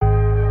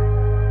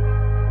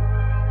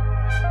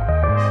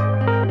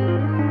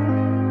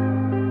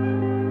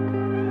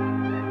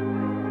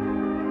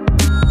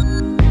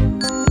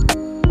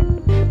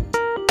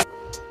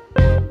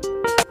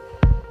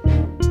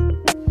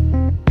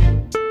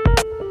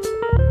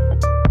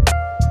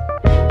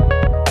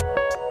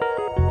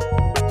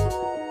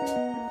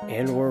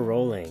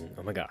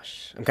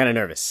I'm kind of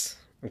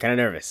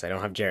nervous. I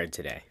don't have Jared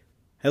today.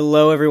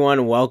 Hello,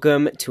 everyone.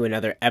 Welcome to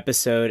another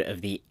episode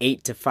of the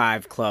 8 to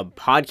 5 Club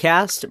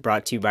podcast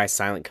brought to you by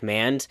Silent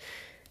Command.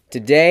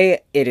 Today,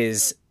 it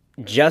is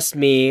just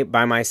me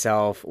by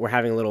myself. We're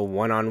having a little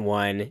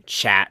one-on-one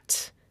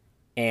chat.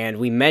 And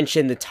we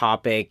mentioned the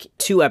topic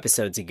 2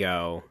 episodes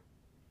ago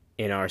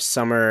in our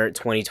summer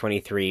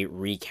 2023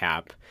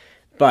 recap.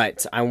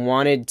 But I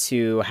wanted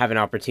to have an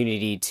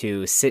opportunity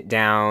to sit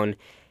down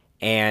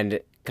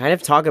and kind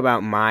of talk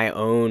about my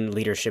own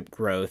leadership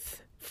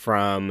growth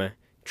from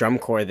drum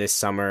corps this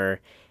summer,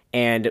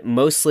 and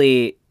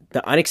mostly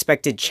the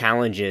unexpected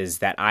challenges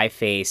that I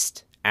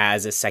faced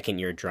as a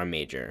second-year drum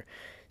major.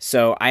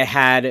 So I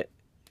had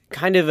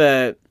kind of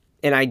an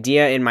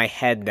idea in my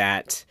head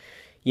that,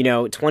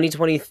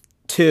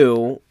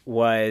 2022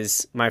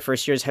 was my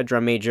first year as head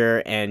drum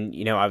major, and,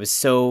 I was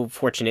so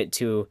fortunate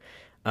to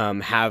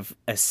have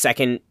a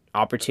second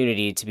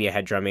opportunity to be a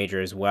head drum major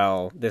as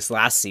well this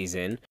last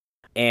season.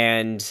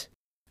 And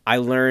I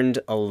learned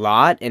a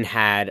lot and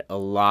had a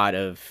lot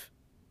of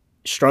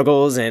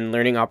struggles and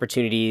learning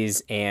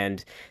opportunities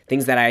and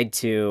things that I had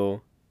to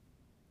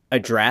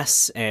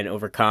address and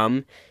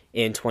overcome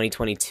in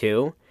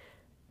 2022.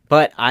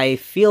 But I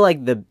feel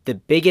like the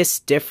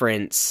biggest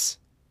difference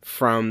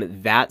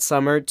from that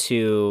summer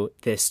to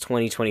this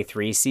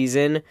 2023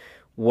 season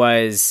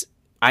was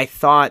I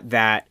thought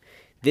that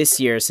this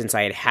year, since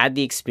I had had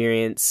the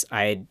experience,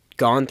 I had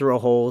gone through a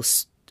whole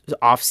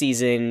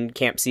off-season,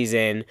 camp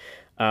season,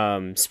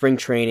 spring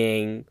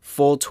training,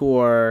 full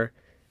tour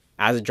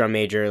as a drum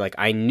major. Like,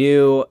 I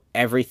knew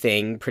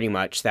everything pretty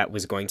much that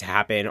was going to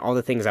happen, all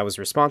the things I was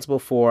responsible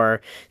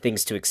for,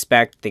 things to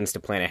expect, things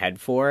to plan ahead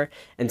for.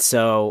 And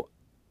so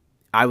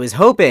I was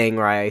hoping,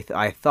 or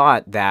I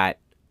thought that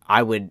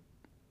I would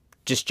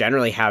just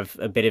generally have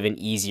a bit of an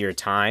easier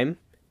time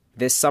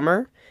this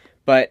summer,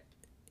 but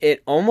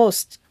it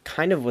almost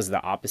kind of was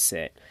the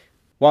opposite.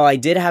 While I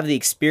did have the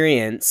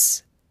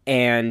experience,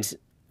 and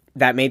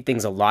that made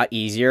things a lot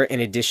easier,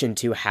 in addition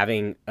to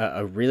having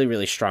a really,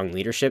 really strong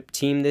leadership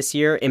team this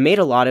year, it made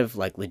a lot of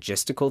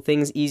logistical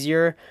things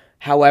easier.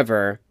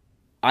 However,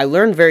 I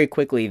learned very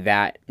quickly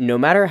that no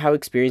matter how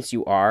experienced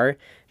you are,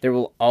 there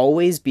will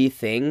always be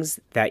things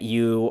that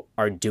you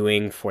are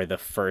doing for the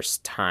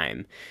first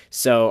time.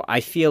 So I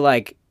feel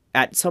like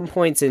at some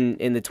points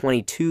in the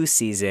 22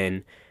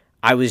 season,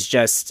 I was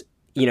just,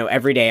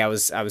 every day I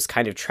was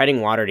kind of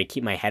treading water to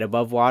keep my head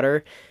above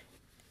water.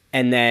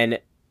 And then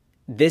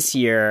this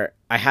year,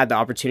 I had the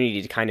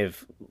opportunity to kind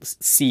of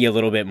see a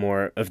little bit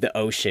more of the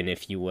ocean,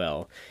 if you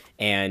will.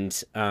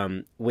 And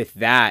with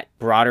that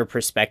broader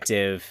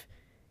perspective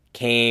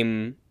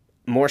came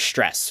more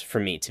stress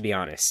for me, to be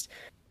honest.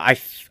 I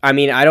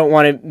mean, I don't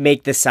want to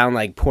make this sound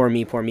like poor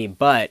me,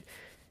 but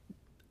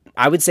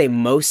I would say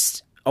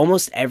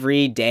almost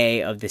every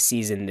day of the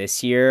season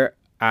this year,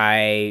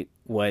 I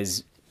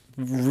was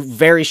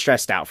very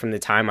stressed out from the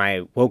time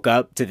I woke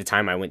up to the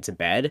time I went to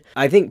bed.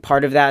 I think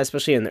part of that,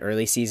 especially in the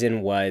early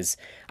season, was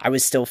I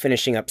was still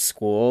finishing up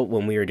school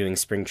when we were doing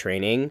spring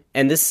training.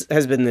 And this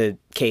has been the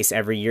case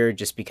every year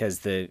just because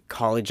the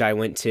college I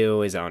went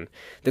to is on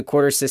the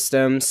quarter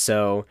system.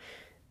 So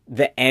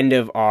the end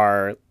of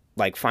our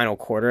final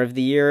quarter of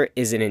the year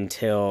isn't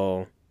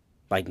until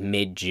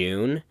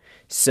mid-June.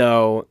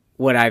 So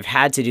what I've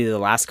had to do the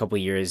last couple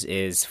of years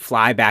is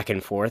fly back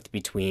and forth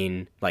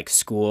between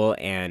school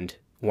and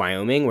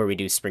Wyoming, where we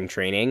do spring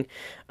training,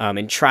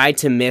 and try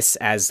to miss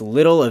as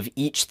little of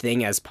each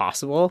thing as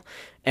possible.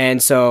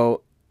 And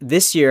so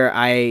this year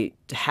I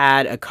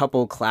had a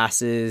couple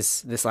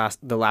classes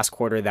the last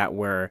quarter that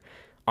were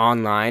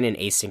online and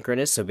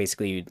asynchronous. So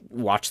basically you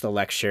watch the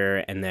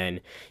lecture and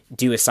then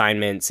do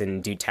assignments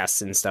and do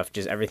tests and stuff,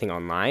 just everything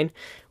online,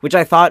 which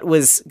I thought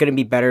was going to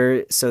be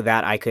better so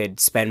that I could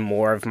spend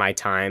more of my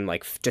time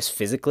just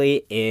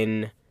physically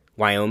in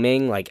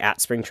Wyoming,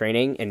 at spring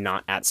training and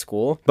not at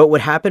school. But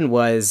what happened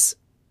was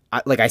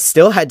I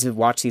still had to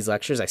watch these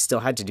lectures. I still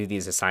had to do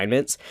these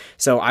assignments.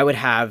 So I would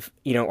have,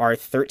 our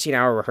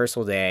 13-hour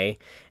rehearsal day.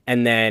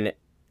 And then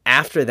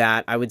after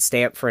that, I would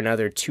stay up for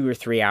another 2 or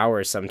 3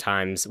 hours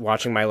sometimes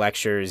watching my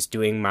lectures,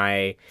 doing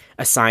my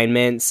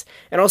assignments.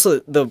 And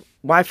also the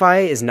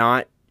Wi-Fi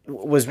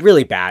was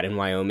really bad in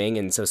Wyoming.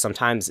 And so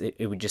sometimes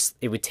it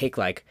would take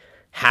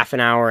half an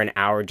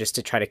hour just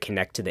to try to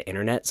connect to the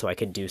internet so I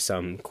could do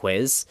some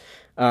quiz.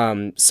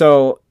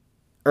 So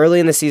early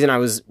in the season, I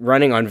was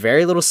running on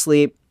very little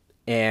sleep,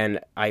 and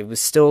I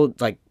was still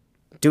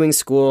doing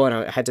school, and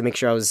I had to make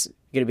sure I was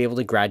going to be able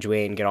to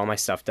graduate and get all my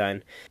stuff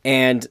done.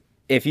 And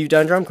if you've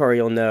done drum corps,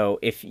 you'll know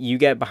if you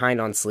get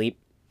behind on sleep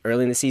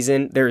early in the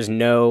season, there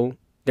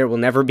will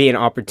never be an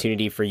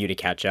opportunity for you to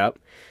catch up.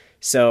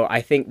 So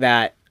I think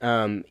that,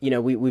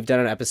 we've done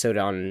an episode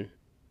on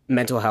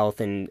mental health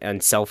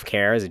and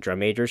self-care as a drum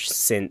major,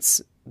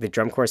 since the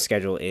drum corps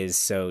schedule is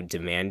so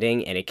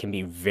demanding and it can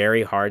be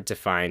very hard to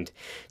find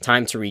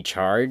time to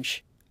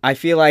recharge. I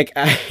feel like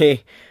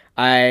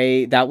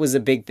that was a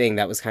big thing.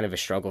 That was kind of a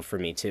struggle for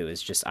me too,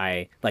 is just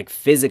I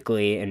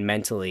physically and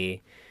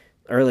mentally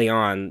early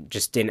on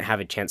just didn't have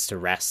a chance to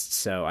rest.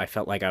 So I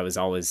felt like I was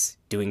always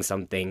doing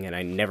something and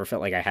I never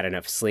felt like I had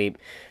enough sleep.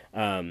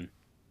 And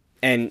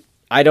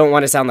I don't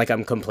want to sound like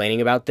I'm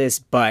complaining about this,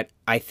 but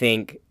I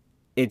think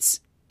it's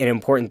an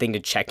important thing to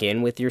check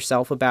in with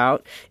yourself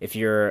about if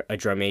you're a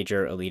drum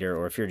major, a leader,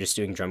 or if you're just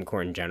doing drum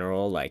corps in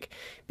general. Like,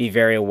 be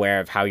very aware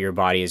of how your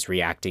body is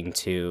reacting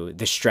to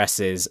the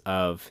stresses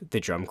of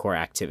the drum corps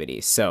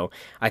activities. So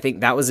I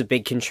think that was a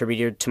big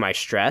contributor to my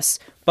stress,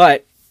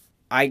 but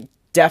I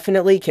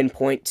definitely can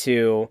point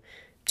to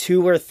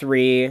 2 or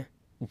 3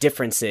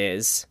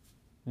 differences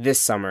this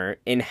summer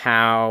in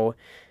how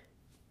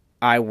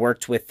I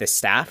worked with the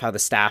staff, how the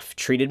staff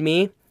treated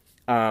me,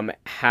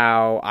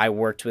 how I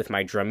worked with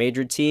my drum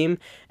major team,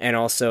 and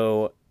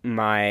also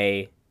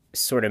my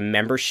sort of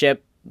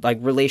membership like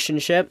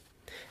relationship.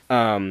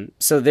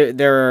 So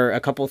there are a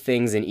couple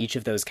things in each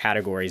of those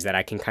categories that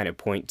I can kind of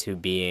point to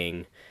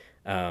being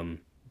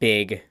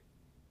big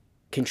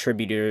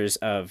contributors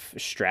of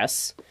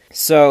stress.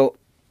 So,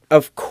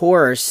 of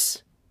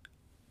course,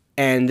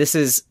 and this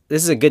is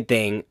a good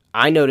thing,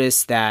 I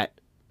noticed that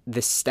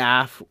the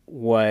staff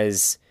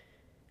was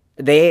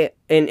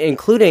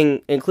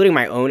including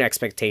my own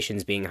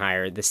expectations being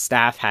higher, the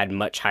staff had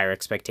much higher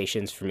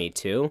expectations for me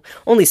too.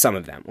 Only some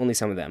of them.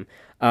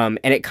 And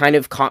it kind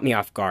of caught me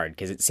off guard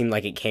because it seemed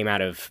like it came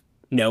out of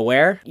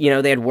nowhere. You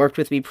know, they had worked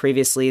with me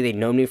previously. They'd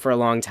known me for a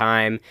long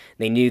time.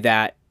 They knew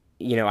that,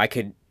 you know, I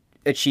could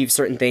achieve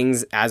certain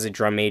things as a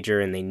drum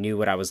major, and they knew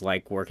what I was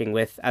like working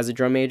with as a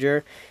drum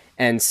major.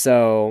 And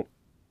so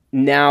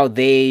now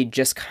they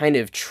just kind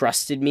of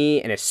trusted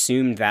me and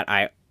assumed that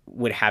I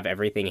would have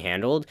everything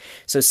handled.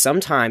 So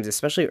sometimes,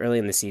 especially early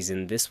in the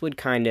season, this would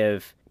kind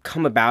of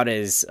come about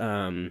as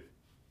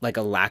like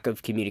a lack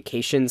of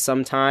communication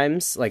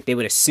sometimes. Like, they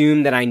would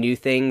assume that I knew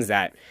things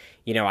that,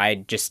 you know,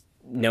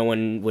 no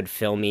one would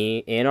fill me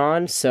in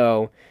on.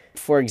 So,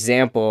 for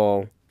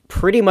example,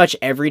 pretty much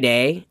every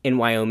day in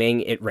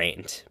Wyoming, it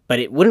rained. But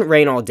it wouldn't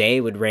rain all day.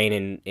 It would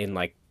rain in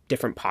like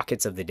different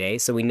pockets of the day.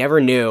 So we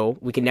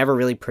could never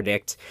really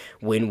predict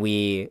when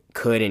we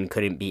could and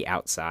couldn't be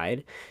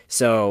outside.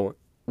 So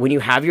when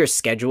you have your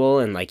schedule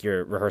and like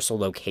your rehearsal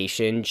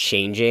location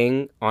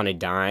changing on a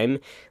dime,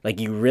 like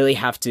you really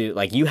have to,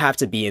 like, you have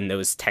to be in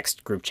those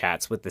text group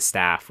chats with the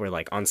staff, or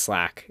like on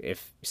Slack,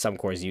 if some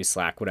corps use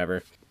Slack,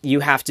 whatever.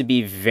 You have to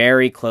be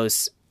very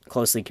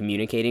closely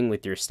communicating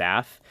with your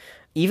staff.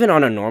 Even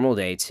on a normal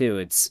day too,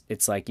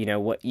 it's like, you know,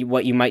 what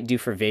you might do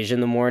for vision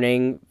in the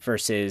morning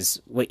versus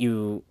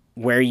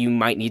where you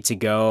might need to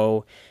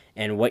go,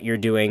 and what you're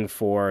doing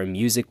for a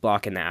music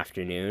block in the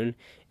afternoon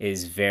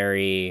is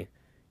very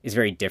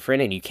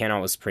different, and you can't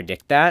always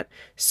predict that.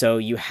 So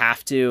you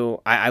have to,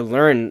 I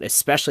learned,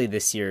 especially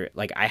this year,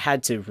 like I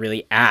had to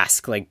really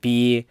ask, like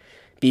be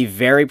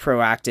very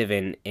proactive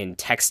in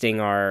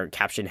texting our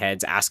caption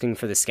heads, asking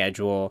for the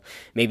schedule,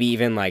 maybe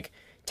even like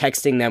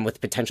texting them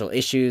with potential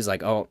issues,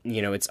 like, oh,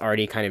 you know, it's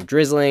already kind of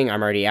drizzling,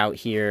 I'm already out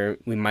here,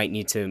 we might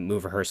need to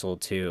move rehearsal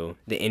to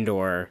the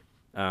indoor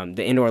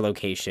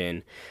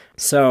location.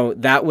 So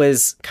that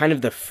was kind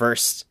of the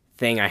first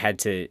thing I had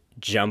to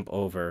jump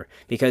over,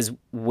 because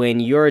when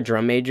you're a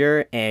drum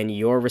major and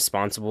you're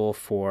responsible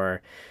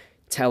for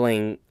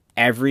telling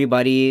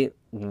everybody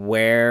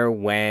where,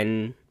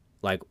 when,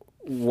 like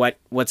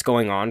what's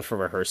going on for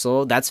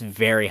rehearsal, that's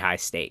very high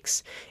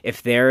stakes.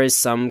 If there is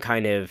some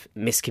kind of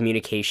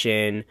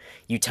miscommunication,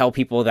 you tell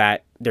people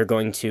that they're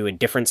going to a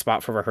different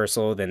spot for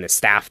rehearsal than the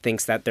staff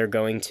thinks that they're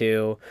going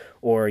to,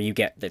 or you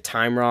get the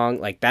time wrong,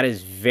 like that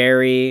is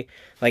very,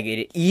 like,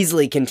 it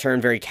easily can turn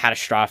very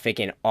catastrophic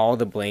and all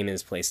the blame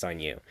is placed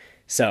on you.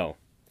 So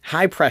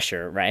high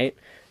pressure, right?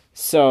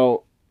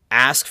 So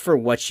ask for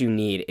what you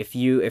need.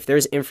 If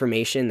there's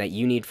information that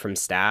you need from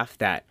staff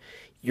that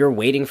you're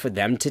waiting for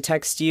them to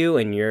text you,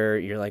 and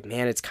you're like,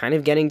 man, it's kind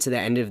of getting to the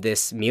end of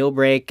this meal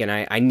break, and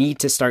I need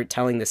to start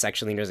telling the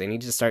section leaders, I need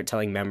to start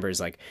telling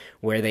members like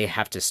where they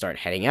have to start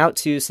heading out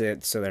to, so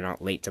they're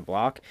not late to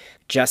block.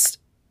 Just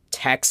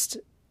text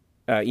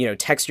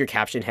your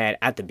caption head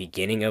at the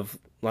beginning of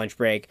lunch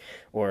break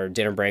or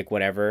dinner break,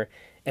 whatever.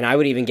 And I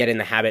would even get in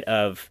the habit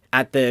of,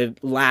 at the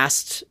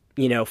last,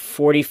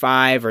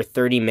 45 or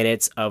 30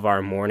 minutes of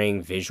our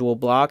morning visual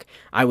block,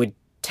 I would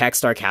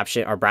text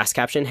our brass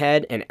caption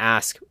head and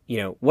ask,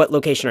 what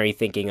location are you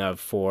thinking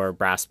of for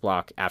brass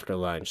block after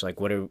lunch? Like,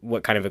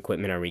 what kind of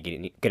equipment are we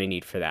going to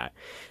need for that?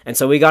 And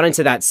so we got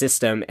into that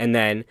system, and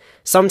then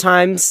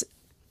sometimes,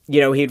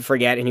 he'd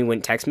forget and he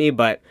wouldn't text me,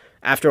 but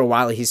after a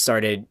while he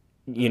started,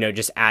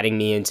 just adding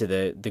me into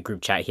the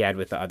group chat he had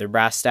with the other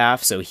brass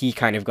staff. So he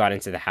kind of got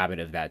into the habit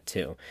of that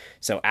too.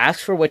 So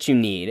ask for what you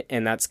need,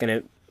 and that's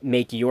going to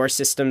make your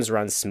systems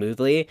run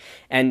smoothly.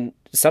 And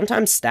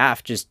sometimes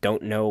staff just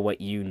don't know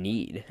what you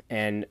need.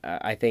 And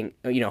I think,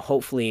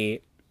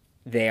 hopefully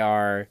they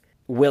are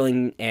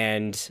willing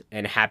and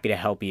happy to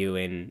help you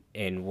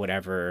in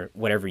whatever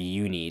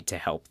you need to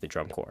help the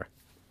drum corps.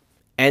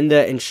 And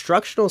the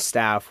instructional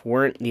staff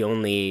weren't the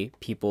only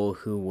people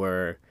who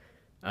were,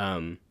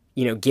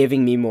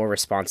 giving me more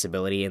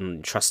responsibility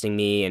and trusting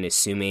me and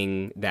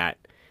assuming that,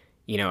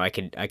 I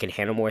could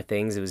handle more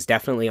things. It was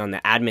definitely on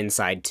the admin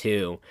side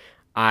too.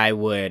 I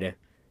would,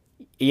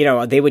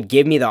 they would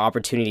give me the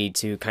opportunity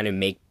to kind of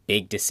make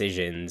big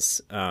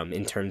decisions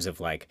in terms of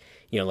like,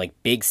 like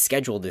big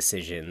schedule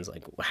decisions,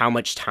 like how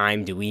much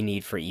time do we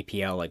need for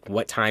EPL? Like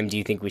what time do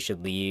you think we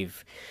should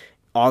leave?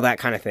 All that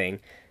kind of thing.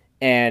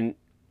 And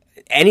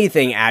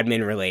anything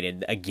admin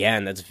related,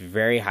 again, that's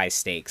very high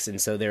stakes.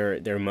 And so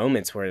there are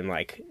moments where I'm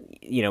like,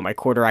 my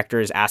core director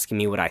is asking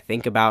me what I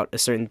think about a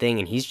certain thing,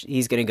 and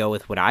he's going to go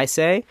with what I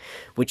say,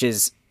 which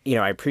is,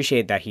 I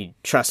appreciate that he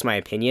trusts my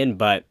opinion,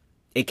 but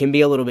it can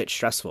be a little bit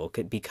stressful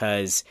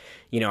because,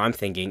 I'm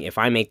thinking if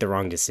I make the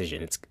wrong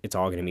decision, it's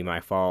all going to be my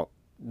fault.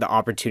 The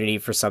opportunity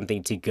for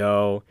something to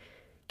go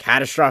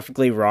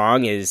catastrophically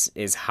wrong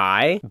is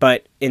high,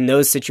 but in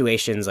those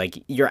situations,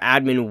 like your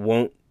admin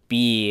won't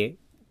be,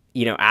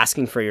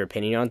 asking for your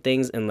opinion on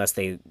things unless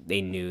they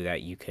knew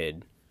that you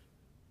could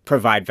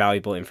provide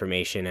valuable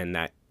information and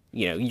that,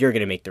 you're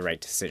going to make the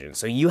right decision.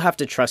 So you have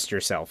to trust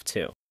yourself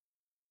too.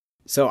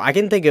 So I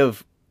can think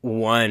of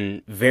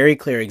one very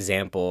clear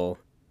example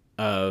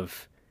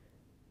of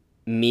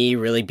me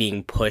really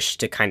being pushed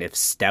to kind of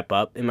step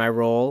up in my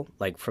role,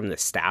 like from the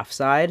staff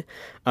side.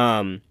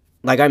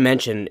 Like I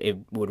mentioned, it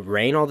would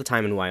rain all the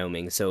time in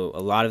Wyoming, so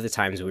a lot of the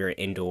times we were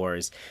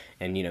indoors,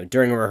 and,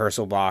 during a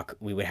rehearsal block,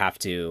 we would have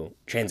to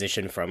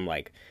transition from,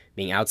 like,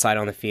 being outside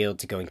on the field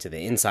to going to the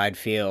inside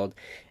field,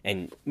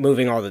 and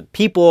moving all the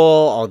people,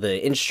 all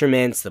the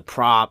instruments, the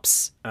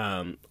props,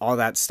 all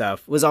that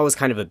stuff was always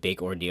kind of a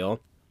big ordeal.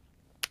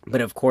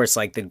 But of course,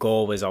 like, the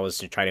goal was always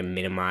to try to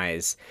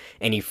minimize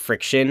any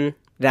friction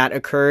that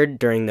occurred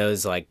during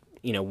those, like,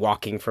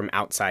 walking from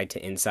outside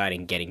to inside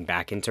and getting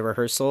back into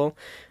rehearsal.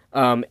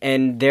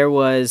 And there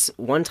was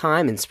one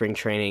time in spring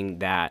training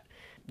that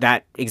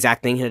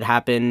exact thing had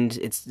happened.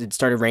 It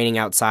started raining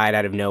outside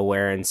out of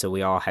nowhere, and so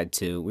we all had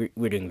to,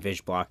 we're doing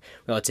Viz block,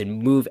 we all had to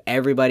move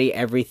everybody,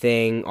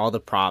 everything, all the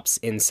props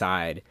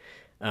inside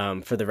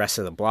for the rest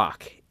of the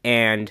block.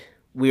 And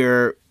we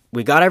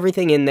got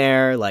everything in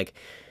there, like,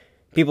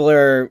 people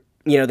are,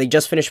 they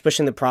just finished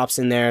pushing the props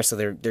in there, so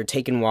they're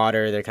taking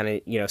water, they're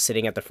kind of,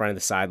 sitting at the front of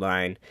the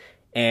sideline,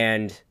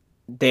 and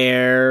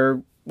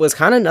there was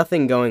kind of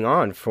nothing going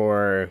on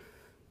for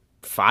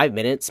 5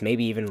 minutes,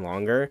 maybe even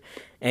longer.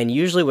 And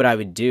usually what I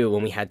would do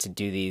when we had to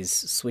do these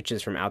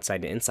switches from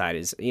outside to inside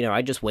is,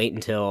 I'd just wait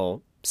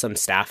until some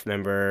staff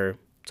member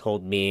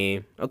told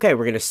me, okay,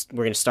 we're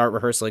gonna start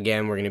rehearsal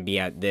again. We're gonna be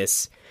at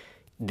this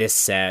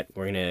set.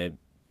 We're gonna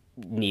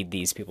need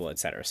these people,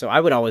 etc. So I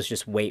would always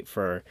just wait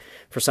for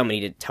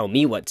somebody to tell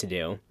me what to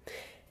do.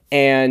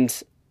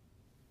 And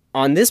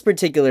on this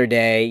particular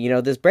day,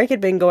 this break had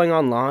been going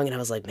on long, and I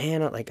was like,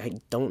 man, like, I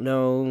don't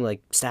know,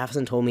 like, staff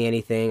hasn't told me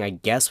anything. I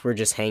guess we're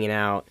just hanging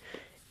out.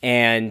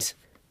 And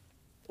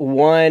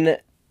one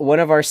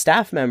of our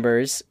staff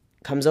members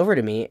comes over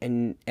to me,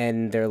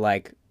 and they're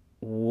like,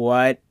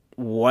 what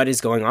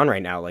is going on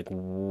right now? Like,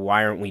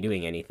 why aren't we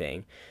doing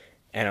anything?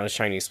 And I was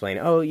trying to explain,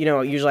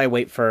 usually I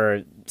wait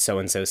for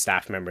so-and-so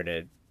staff member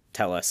to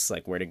tell us,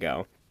 like, where to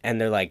go.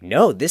 And they're like,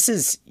 no, this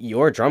is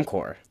your drum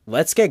corps.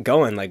 Let's get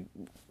going. Like,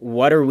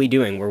 what are we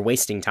doing? We're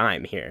wasting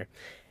time here.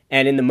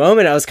 And in the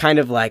moment, I was kind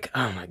of like,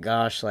 oh my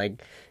gosh,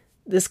 like,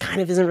 this kind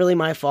of isn't really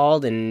my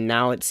fault, and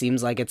now it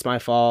seems like it's my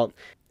fault.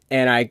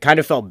 And I kind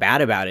of felt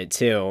bad about it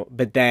too.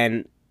 But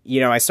then,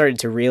 I started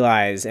to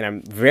realize, and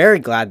I'm very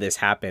glad this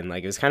happened,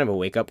 like, it was kind of a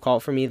wake-up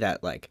call for me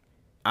that, like,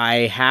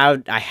 I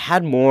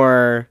had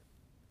more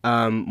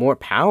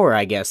power,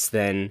 I guess,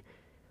 than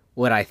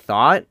what I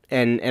thought.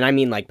 And I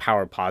mean, like,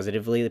 power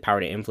positively, the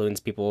power to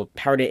influence people,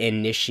 power to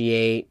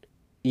initiate.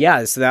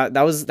 Yeah, so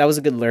that was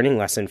a good learning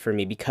lesson for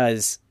me,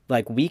 because,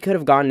 like, we could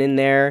have gotten in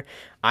there,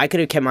 I could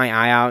have kept my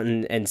eye out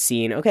and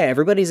seen, okay,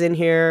 everybody's in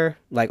here,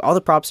 like, all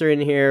the props are in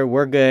here,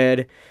 we're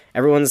good,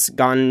 everyone's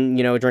gotten,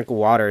 a drink of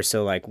water,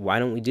 so, like, why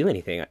don't we do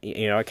anything?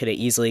 I could have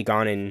easily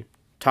gone and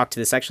talked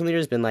to the section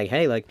leaders, been like,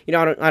 hey, like,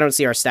 I don't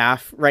see our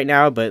staff right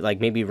now, but, like,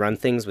 maybe run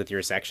things with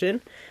your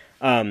section.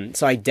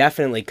 So I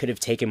definitely could have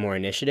taken more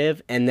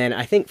initiative, and then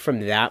I think from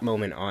that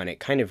moment on,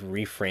 it kind of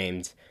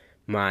reframed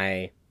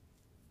my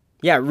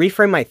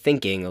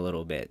thinking a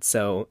little bit.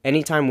 So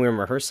anytime we're in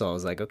rehearsal, I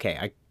was like,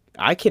 okay,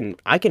 I can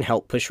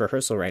help push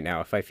rehearsal right now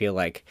if I feel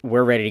like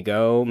we're ready to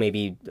go.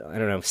 Maybe, I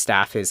don't know,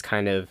 staff is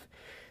kind of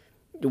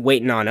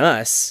waiting on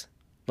us.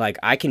 Like,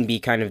 I can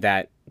be kind of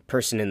that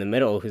person in the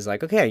middle who's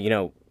like,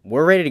 okay,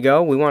 we're ready to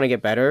go. We want to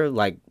get better.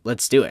 Like,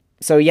 let's do it.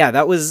 So yeah,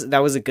 that was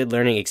a good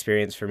learning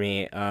experience for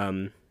me.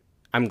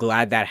 I'm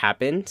glad that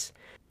happened.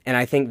 And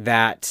I think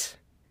that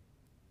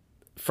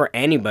for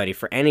anybody,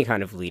 for any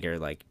kind of leader,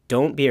 like,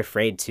 don't be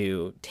afraid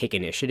to take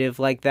initiative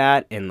like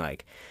that. And,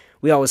 like,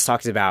 we always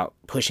talked about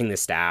pushing the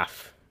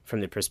staff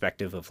from the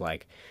perspective of,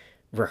 like,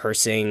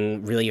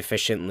 rehearsing really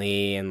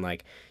efficiently and,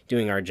 like,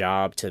 doing our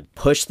job to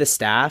push the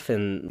staff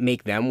and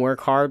make them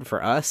work hard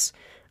for us.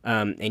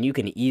 And you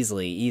can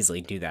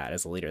easily do that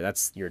as a leader.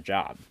 That's your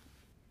job.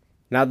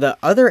 Now, the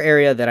other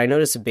area that I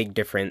noticed a big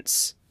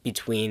difference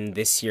between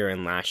this year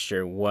and last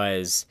year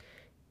was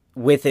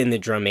within the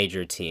drum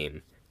major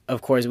team.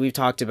 of course, we've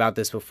talked about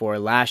this before.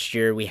 Last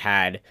year, we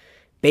had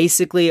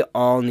basically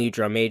all new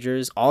drum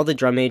majors. All the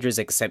drum majors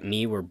except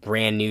me were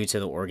brand new to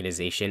the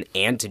organization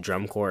and to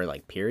drum corps,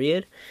 like,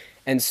 period.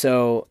 And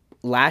so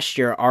last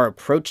year, our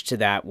approach to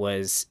that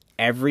was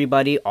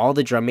everybody, all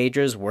the drum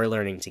majors, were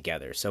learning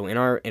together. So in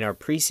our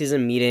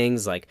preseason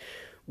meetings, like,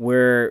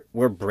 we're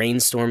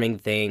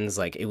brainstorming things.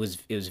 Like, it was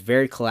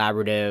very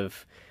collaborative.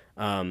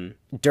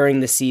 During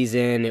the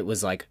season, it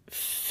was like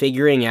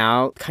figuring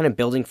out, kind of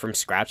building from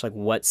scratch, like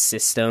what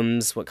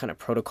systems, what kind of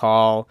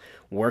protocol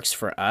works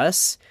for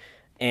us.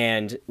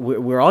 And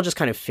we're all just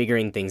kind of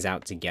figuring things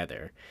out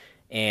together.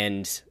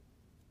 And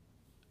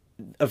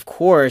of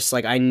course,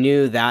 like, I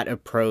knew that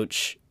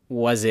approach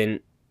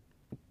wasn't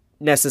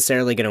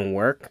necessarily going to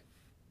work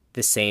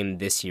the same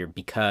this year,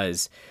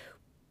 because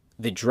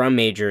the drum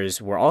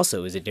majors were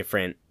also, is a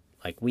different,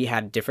 like, we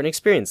had different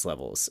experience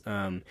levels.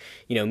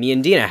 Me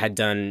and Dina had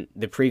done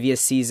the previous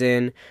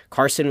season.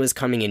 Carson was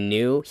coming in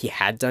new. He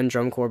had done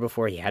drum corps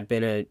before. He had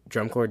been a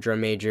drum corps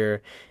drum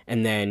major.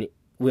 And then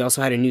we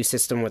also had a new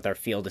system with our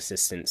field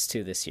assistants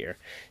too this year.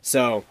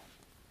 So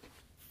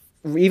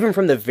even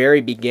from the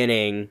very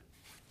beginning,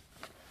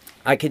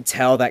 I could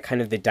tell that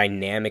kind of the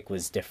dynamic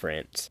was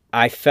different.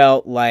 I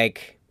felt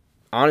like,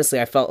 honestly,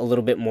 I felt a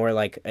little bit more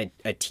like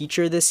a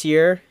teacher this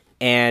year.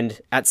 And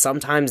at some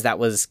times that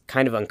was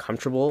kind of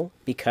uncomfortable,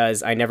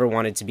 because I never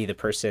wanted to be the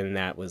person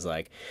that was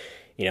like,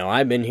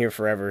 I've been here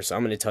forever, so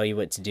I'm going to tell you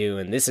what to do,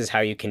 and this is how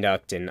you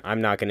conduct, and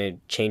I'm not going to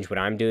change what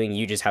I'm doing.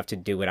 You just have to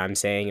do what I'm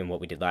saying and what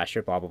we did last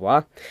year, blah, blah,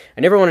 blah.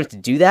 I never wanted to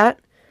do that,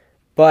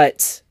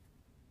 but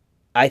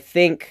I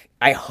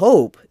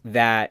hope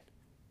that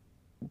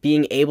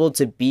being able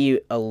to be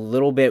a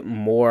little bit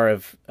more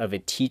of a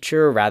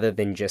teacher rather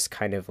than just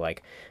kind of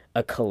like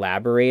a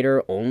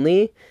collaborator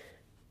only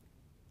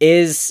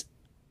is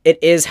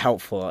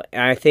helpful.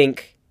 And I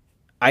think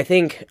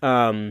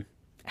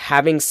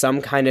having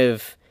some kind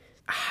of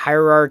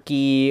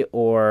hierarchy,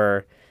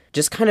 or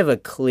just kind of a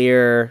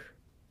clear,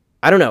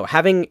 I don't know,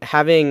 having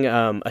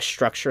a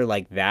structure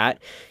like that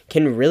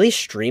can really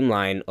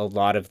streamline a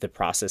lot of the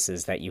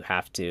processes that you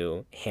have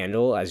to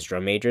handle as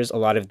drum majors, a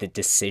lot of the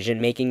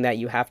decision making that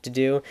you have to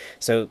do.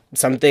 So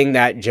something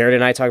that Jared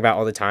and I talk about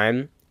all the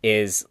time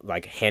is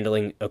like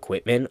handling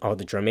equipment, all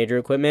the drum major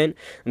equipment.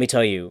 Let me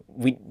tell you,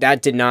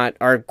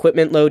 our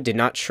equipment load did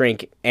not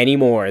shrink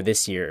anymore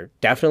this year.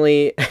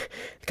 Definitely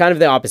kind of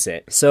the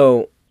opposite.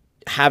 So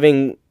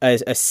having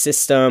a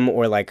system,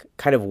 or like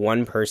kind of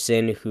one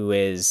person who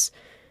is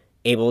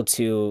able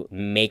to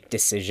make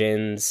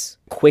decisions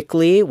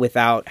quickly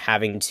without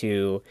having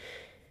to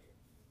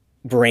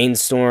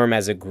brainstorm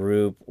as a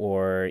group,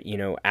 or,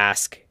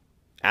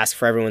 ask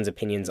for everyone's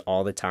opinions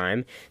all the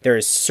time. There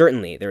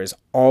is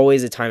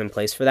always a time and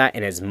place for that.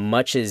 And as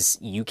much as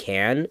you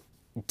can,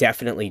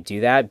 definitely do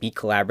that. Be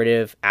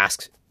collaborative,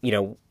 ask,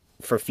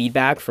 for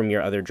feedback from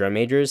your other drum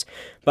majors.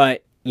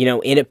 But,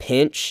 in a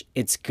pinch,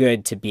 it's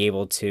good to be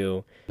able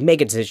to make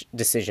a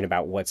decision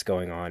about what's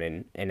going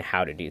on and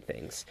how to do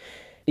things.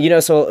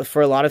 So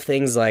for a lot of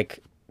things like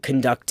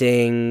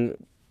conducting,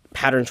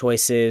 pattern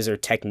choices, or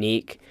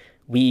technique,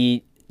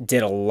 we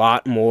did a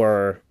lot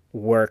more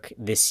work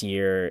this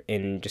year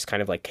in just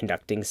kind of like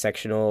conducting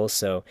sectionals.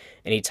 So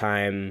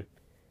anytime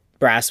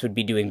brass would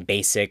be doing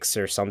basics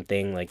or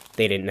something like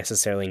they didn't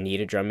necessarily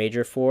need a drum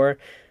major for,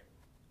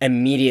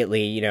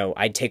 immediately,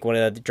 I'd take one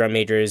of the drum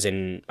majors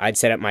and I'd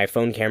set up my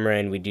phone camera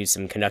and we'd do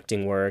some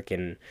conducting work.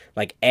 And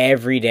like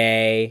every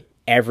day,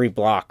 every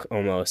block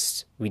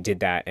almost, we did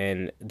that.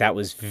 And that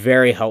was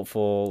very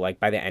helpful. Like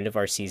by the end of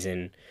our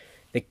season,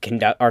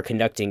 our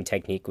conducting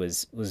technique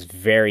was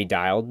very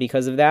dialed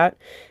because of that.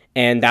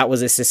 And that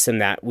was a system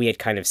that we had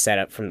kind of set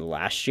up from the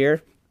last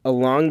year.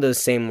 Along those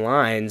same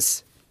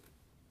lines,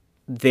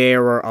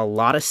 there were a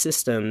lot of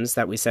systems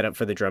that we set up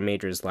for the drum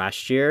majors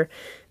last year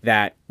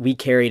that we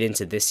carried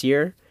into this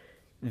year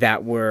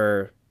that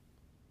were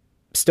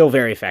still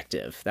very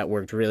effective, that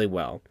worked really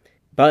well.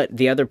 But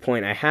the other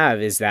point I have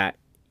is that,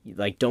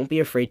 like, don't be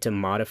afraid to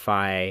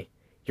modify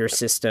your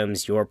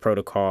systems, your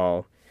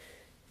protocol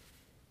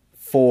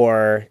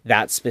for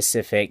that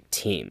specific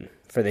team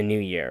for the new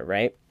year,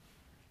 right?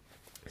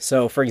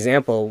 So, for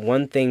example,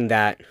 one thing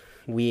that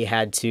we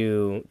had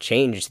to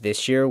change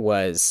this year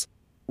was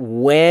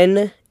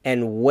when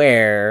and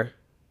where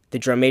the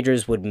drum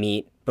majors would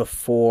meet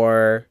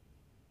before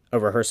a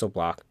rehearsal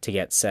block to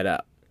get set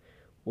up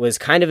was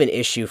kind of an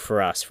issue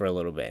for us for a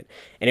little bit.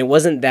 And it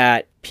wasn't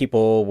that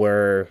people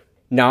were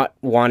not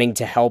wanting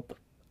to help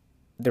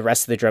the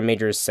rest of the drum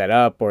majors set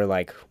up or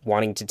like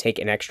wanting to take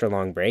an extra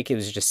long break. It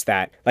was just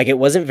that like it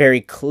wasn't very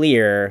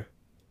clear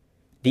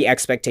the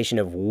expectation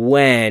of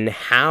when,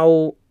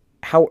 how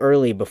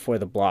early before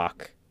the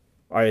block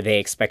are they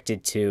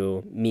expected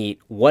to meet,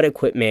 what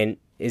equipment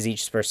is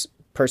each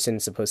person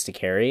supposed to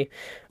carry.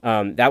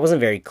 That wasn't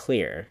very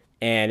clear.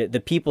 And the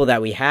people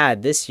that we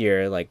had this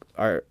year, like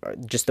are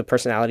just the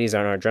personalities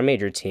on our drum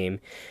major team,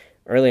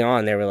 early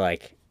on, they were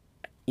like,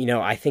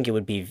 I think it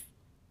would be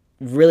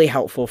really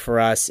helpful for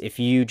us if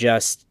you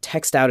just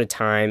text out a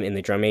time in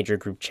the drum major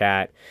group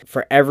chat.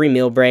 For every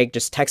meal break,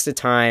 just text a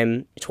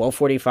time,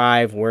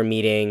 12:45, we're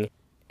meeting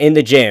in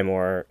the gym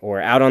or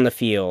out on the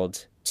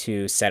field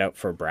to set up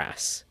for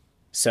brass.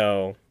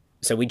 So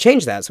we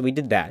changed that. So we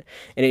did that.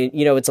 And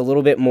it's a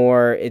little bit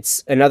more,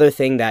 it's another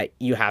thing that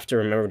you have to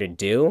remember to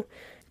do,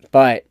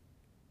 but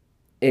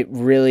it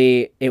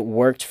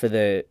worked for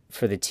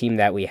the team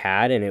that we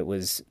had, and it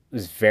was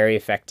very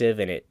effective,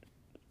 and it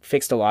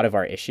fixed a lot of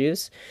our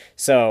issues.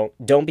 So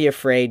don't be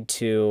afraid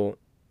to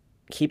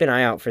keep an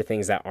eye out for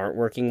things that aren't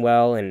working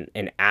well,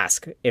 and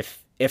ask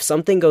if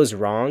something goes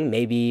wrong.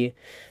 Maybe,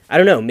 I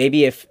don't know,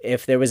 maybe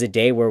if there was a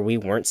day where we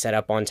weren't set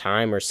up on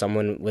time or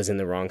someone was in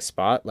the wrong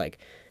spot, like,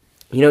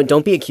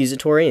 don't be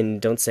accusatory and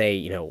don't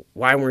say,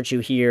 why weren't you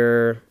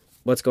here?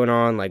 What's going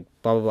on? Like,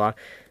 blah, blah, blah.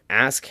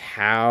 Ask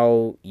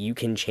how you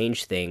can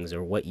change things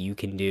or what you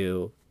can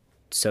do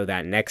so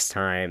that next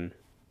time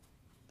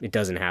it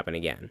doesn't happen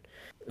again.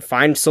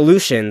 Find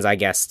solutions, I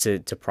guess, to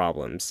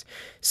problems.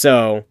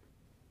 So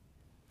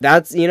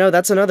that's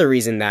another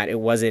reason that it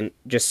wasn't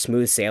just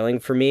smooth sailing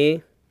for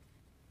me.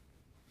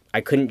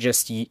 I couldn't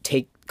just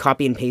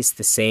copy and paste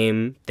the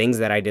same things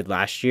that I did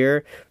last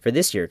year for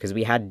this year, because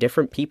we had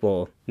different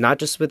people, not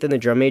just within the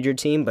drum major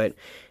team, but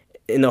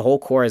in the whole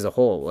corps as a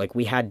whole. Like,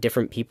 we had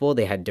different people,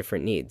 they had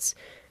different needs.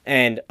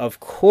 And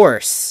of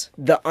course,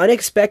 the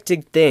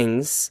unexpected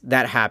things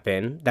that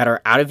happen that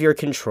are out of your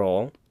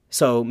control.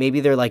 So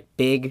maybe they're like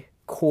big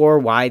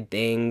corps-wide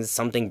things,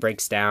 something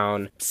breaks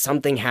down,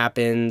 something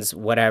happens,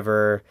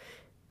 whatever,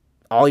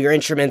 all your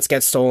instruments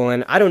get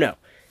stolen, I don't know.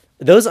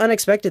 Those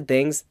unexpected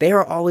things, they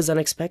are always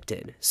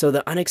unexpected. So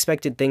the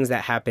unexpected things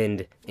that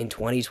happened in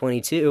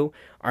 2022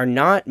 are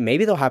not,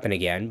 maybe they'll happen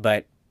again,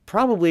 but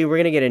probably we're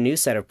going to get a new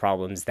set of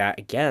problems that,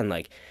 again,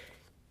 like,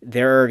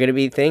 there are going to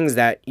be things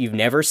that you've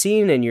never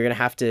seen and you're going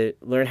to have to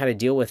learn how to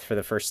deal with for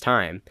the first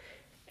time.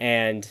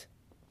 And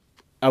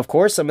of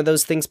course, some of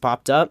those things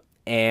popped up,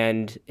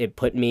 and it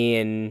put me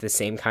in the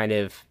same kind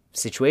of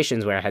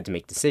situations where I had to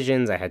make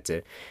decisions. I had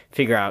to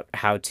figure out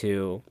how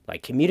to,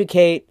 like,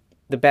 communicate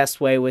the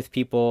best way with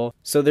people.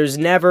 So there's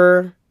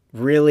never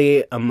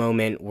really a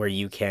moment where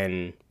you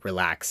can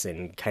relax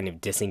and kind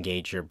of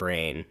disengage your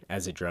brain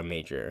as a drum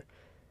major.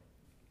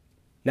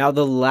 Now,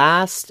 the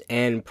last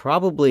and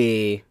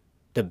probably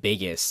the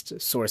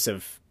biggest source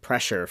of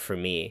pressure for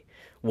me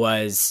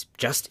was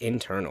just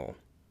internal.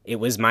 It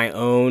was my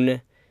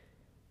own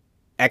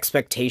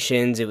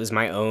expectations, it was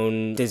my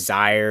own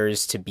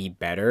desires to be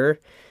better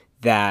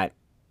that,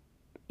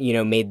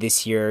 made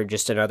this year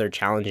just another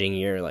challenging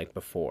year like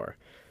before.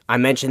 I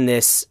mentioned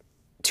this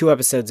 2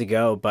 episodes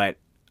ago, but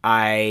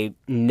I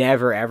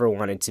never ever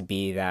wanted to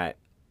be that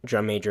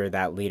drum major,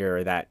 that leader,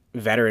 or that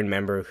veteran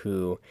member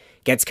who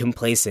gets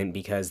complacent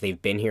because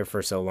they've been here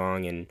for so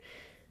long and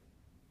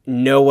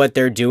know what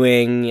they're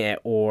doing,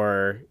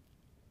 or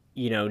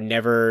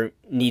never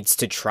needs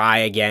to try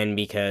again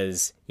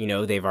because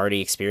they've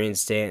already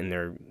experienced it and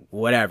they're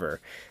whatever.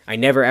 I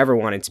never ever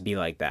wanted to be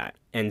like that.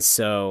 And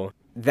so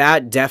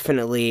that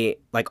definitely,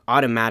 like,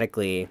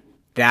 automatically,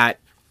 that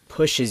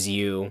pushes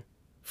you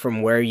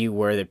from where you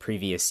were the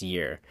previous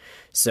year.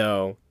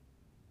 So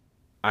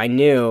I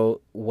knew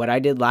what I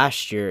did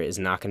last year is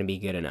not going to be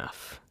good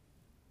enough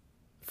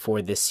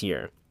for this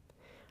year.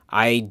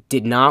 I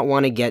did not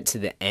want to get to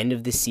the end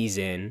of the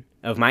season,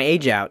 of my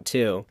age out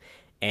too,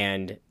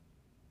 and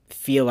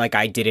feel like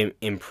I didn't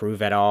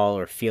improve at all,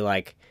 or feel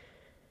like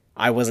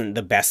I wasn't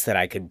the best that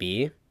I could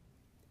be.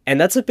 And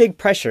that's a big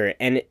pressure.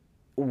 And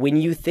when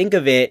you think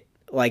of it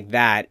like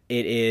that,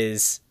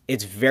 it's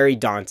very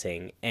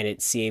daunting, and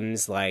it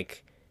seems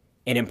like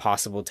an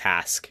impossible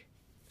task.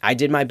 I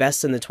did my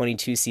best in the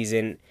 22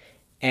 season,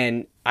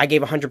 and I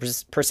gave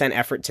 100%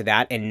 effort to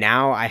that, and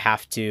now I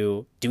have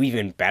to do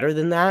even better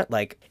than that.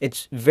 Like,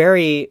 it's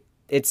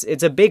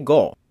a big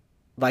goal.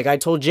 Like I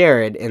told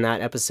Jared in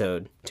that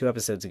episode 2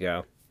 episodes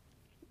ago,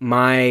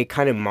 my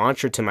kind of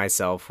mantra to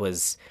myself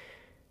was,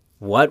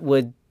 what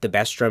would the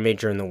best drum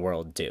major in the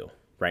world do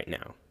right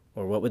now?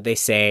 Or what would they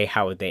say?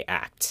 How would they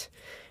act?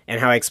 And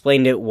how I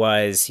explained it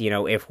was,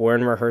 if we're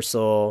in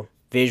rehearsal,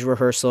 vis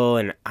rehearsal,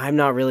 and I'm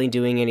not really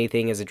doing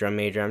anything as a drum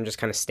major, I'm just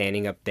kind of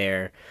standing up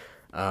there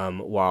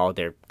while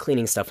they're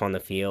cleaning stuff on the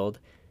field.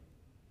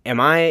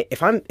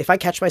 If I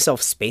catch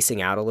myself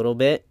spacing out a little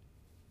bit,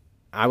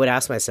 I would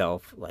ask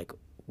myself, like,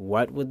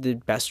 what would the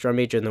best drum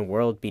major in the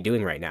world be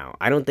doing right now?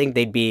 I don't think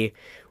they'd be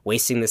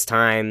wasting this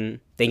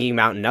time thinking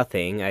about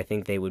nothing. I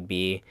think they would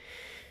be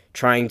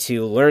trying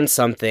to learn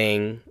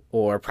something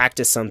or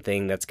practice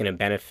something that's going to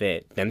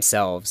benefit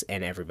themselves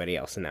and everybody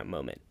else in that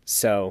moment.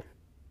 So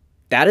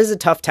that is a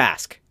tough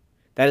task.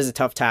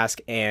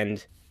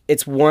 And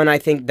it's one, I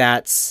think,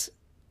 that's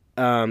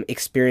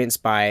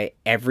experienced by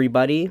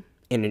everybody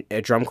in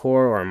a drum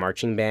corps or a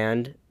marching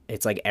band.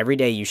 It's like every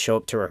day you show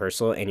up to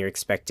rehearsal and you're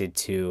expected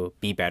to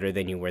be better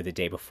than you were the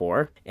day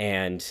before,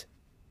 and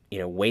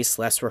waste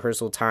less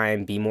rehearsal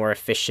time, be more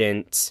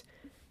efficient,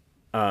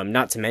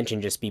 not to mention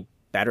just be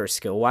better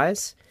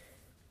skill-wise.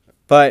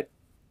 But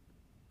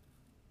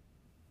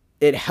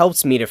it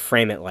helps me to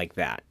frame it like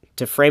that,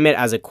 to frame it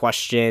as a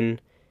question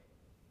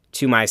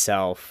to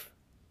myself.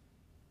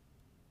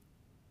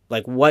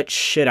 Like, what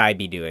should I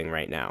be doing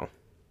right now?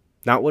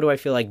 Not what do I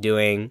feel like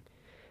doing?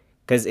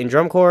 Because in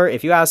drum corps,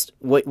 if you asked,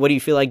 what do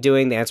you feel like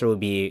doing? The answer would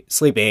be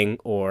sleeping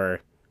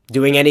or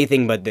doing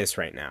anything but this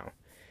right now.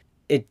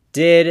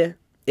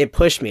 It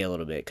pushed me a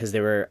little bit because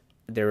there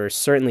were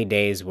certainly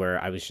days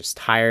where I was just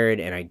tired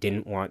and I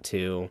didn't want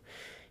to,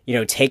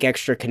 take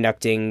extra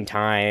conducting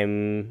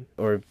time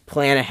or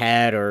plan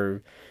ahead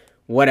or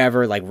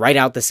whatever, like write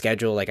out the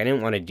schedule. Like I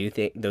didn't want to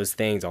do those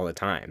things all the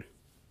time.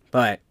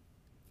 But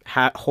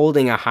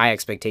holding a high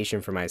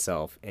expectation for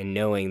myself and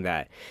knowing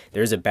that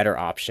there's a better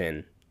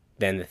option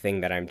than the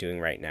thing that I'm doing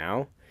right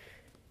now,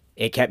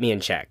 it kept me in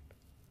check.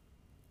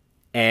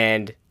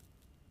 And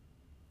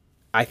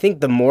I think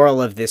the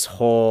moral of this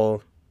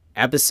whole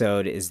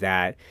episode is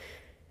that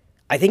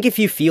I think if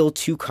you feel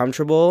too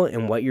comfortable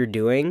in what you're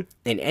doing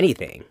in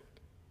anything,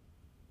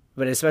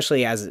 but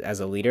especially as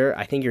a leader,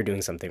 I think you're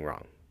doing something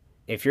wrong.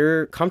 If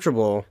you're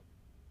comfortable,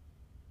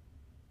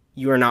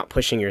 you are not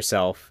pushing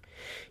yourself.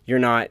 You're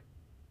not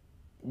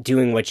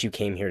doing what you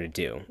came here to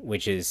do,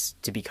 which is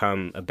to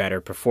become a better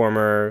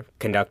performer,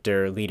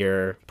 conductor,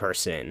 leader,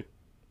 person.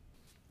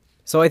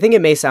 So I think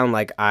it may sound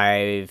like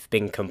I've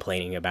been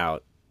complaining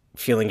about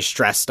feeling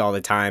stressed all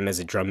the time as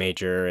a drum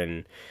major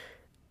and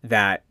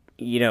that,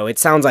 it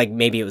sounds like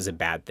maybe it was a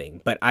bad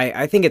thing, but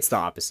I think it's the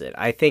opposite.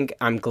 I think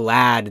I'm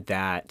glad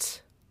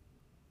that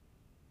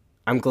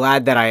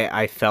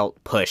I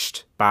felt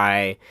pushed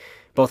by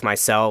both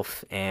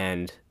myself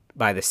and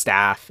by the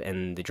staff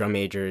and the drum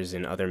majors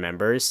and other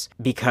members,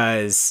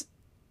 because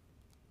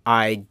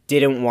I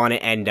didn't want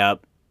to end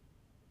up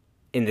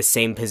in the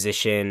same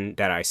position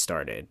that I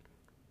started.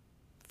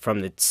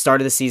 From the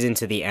start of the season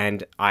to the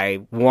end,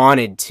 I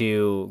wanted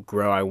to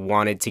grow. I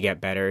wanted to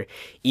get better,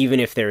 even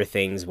if there were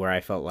things where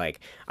I felt like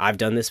I've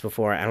done this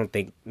before. I don't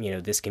think,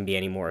 this can be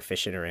any more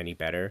efficient or any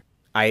better.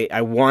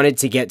 I wanted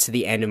to get to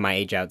the end of my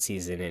age out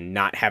season and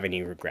not have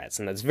any regrets.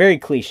 And that's very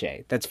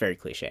cliche.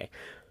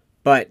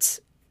 But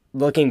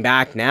looking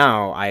back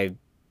now, I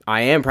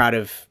am proud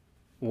of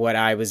what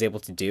I was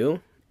able to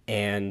do.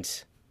 And,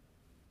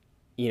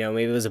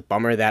 maybe it was a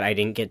bummer that I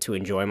didn't get to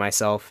enjoy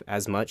myself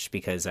as much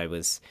because I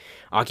was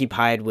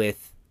occupied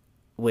with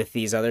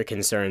these other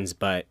concerns.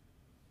 But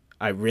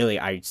I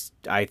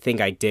think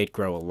I did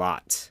grow a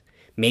lot.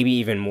 Maybe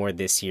even more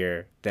this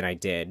year than I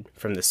did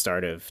from the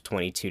start of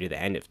 22 to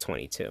the end of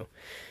 22.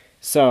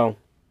 So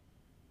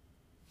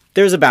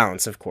there's a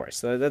balance, of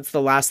course. That's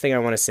the last thing I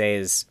want to say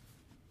is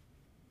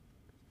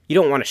you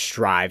don't want to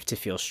strive to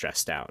feel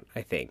stressed out,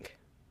 I think.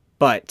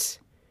 But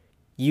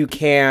you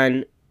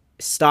can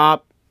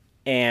stop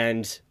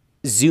and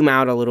zoom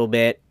out a little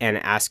bit and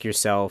ask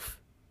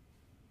yourself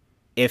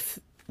if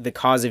the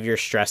cause of your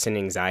stress and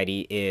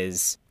anxiety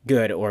is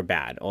good or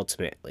bad,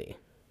 ultimately.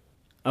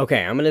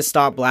 Okay, I'm going to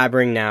stop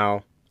blabbering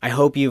now. I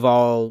hope you've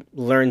all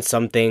learned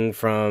something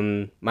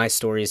from my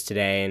stories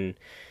today and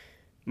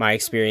my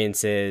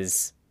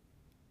experiences.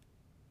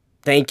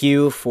 Thank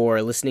you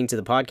for listening to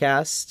the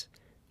podcast.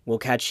 We'll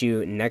catch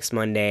you next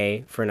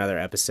Monday for another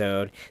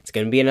episode. It's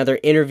going to be another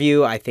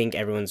interview. I think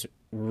everyone's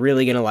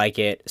really going to like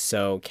it,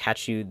 so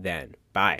catch you then. Bye.